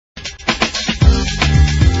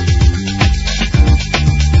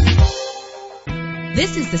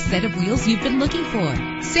this is the set of wheels you've been looking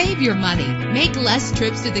for. Save your money. Make less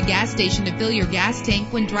trips to the gas station to fill your gas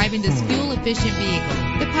tank when driving this fuel-efficient vehicle.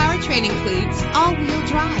 The powertrain includes all-wheel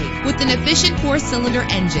drive with an efficient 4-cylinder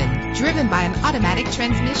engine driven by an automatic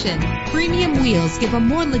transmission. Premium wheels give a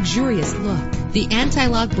more luxurious look. The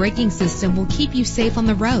anti-lock braking system will keep you safe on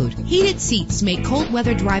the road. Heated seats make cold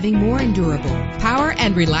weather driving more endurable. Power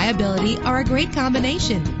and reliability are a great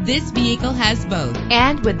combination. This vehicle has both.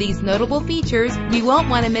 And with these notable features, you won't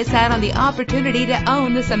want to miss out on the opportunity to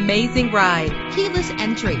own this amazing ride. Keyless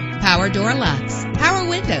entry, power door locks, power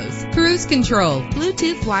windows, cruise control,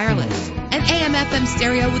 Bluetooth wireless, an AM/FM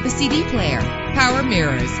stereo with a CD player, power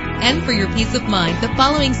mirrors. And for your peace of mind, the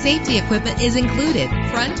following safety equipment is included: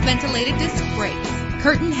 front ventilated disc brakes,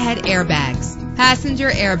 curtain head airbags, passenger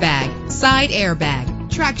airbag, side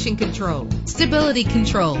airbag, traction control, stability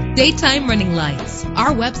control, daytime running lights.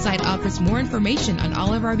 Our website offers more information on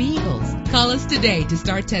all of our vehicles. Call us today to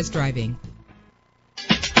start test driving.